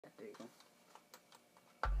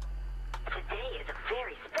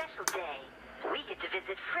very special day. We get to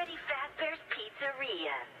visit Freddy Fazbear's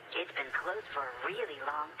Pizzeria. It's been closed for a really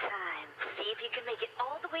long time. See if you can make it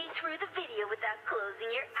all the way through the video without closing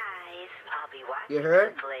your eyes. I'll be watching. You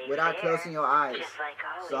heard? Play Without fair. closing your eyes. Just like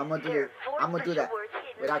always, So I'm gonna do that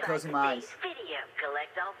without closing my eyes. Video.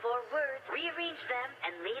 Collect all 4 words, rearrange them,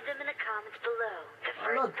 and leave them in the comments below. The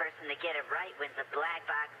first person to get it right wins a Black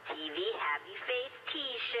Box TV Happy Face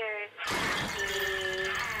T-shirt.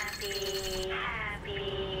 Happy.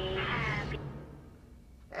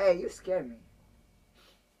 Hey, you scared me.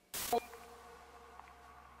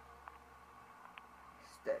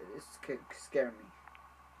 This scared me.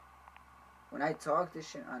 When I talk this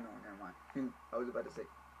shit, I know, never mind. I was about to say.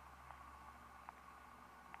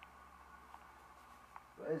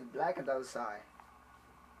 But it's black on the other side.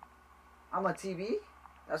 I'm a TV?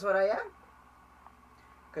 That's what I am?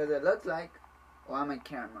 Because it looks like, oh, I'm a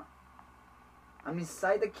camera. I'm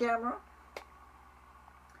inside the camera?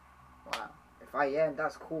 Wow. If I am,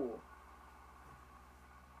 that's cool.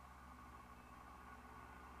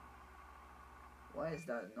 What is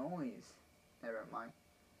that noise? Never mind.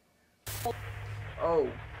 Oh.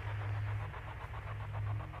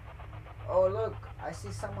 Oh, look. I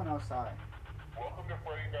see someone outside. Welcome to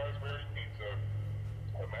Freddy Fazbear's Pizza,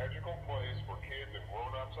 a magical place for kids and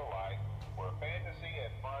grown-ups alike, where fantasy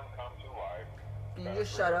and fun come to life. Can you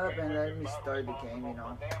just shut up and let me start the game, you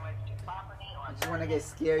know? I just want to get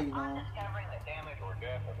scared, you know? Discovering that damage or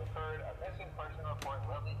death has occurred, a missing person report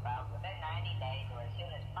will be filed within 90 days or as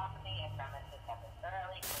soon as property and premises have been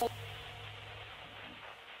thoroughly cleaned.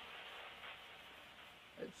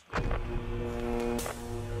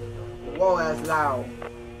 Whoa, that's loud.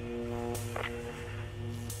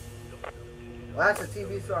 Well, that's a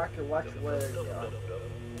TV so I can watch where they are.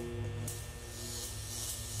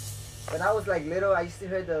 When I was like little, I used to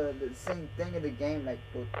hear the same thing in the game, like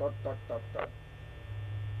dot dot dot dot.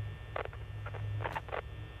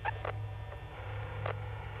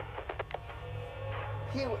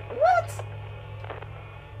 What?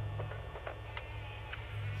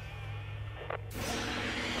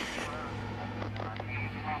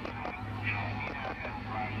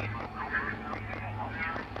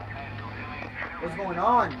 What's going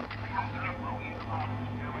on?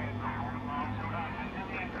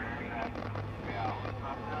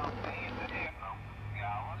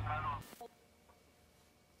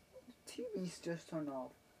 The TV's just turned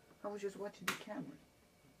off. I was just watching the camera.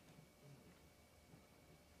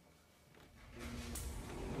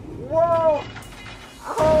 Whoa!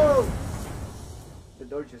 Oh! The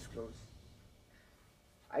door just closed.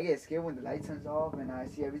 I get scared when the light turns off and I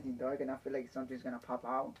see everything dark and I feel like something's gonna pop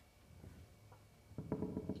out.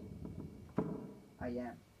 I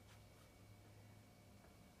am.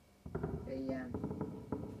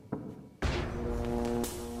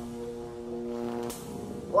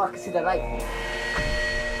 Oh, I can see the light.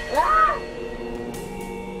 Ah!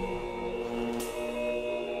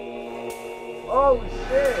 Oh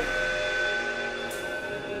shit!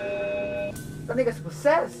 That nigga's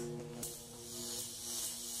possessed.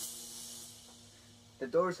 The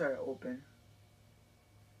doors are open.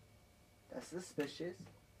 That's suspicious.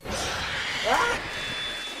 Ah!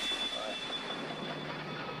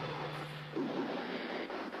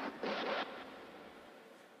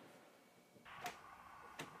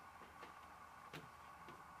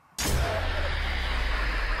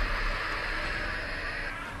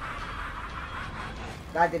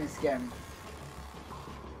 That didn't scare me.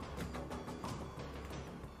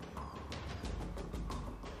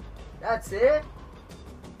 That's it?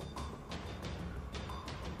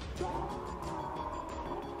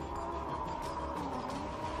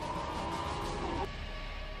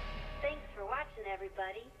 Thanks for watching,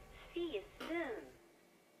 everybody. See you soon.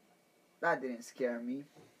 That didn't scare me.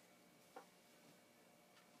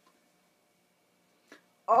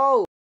 Oh!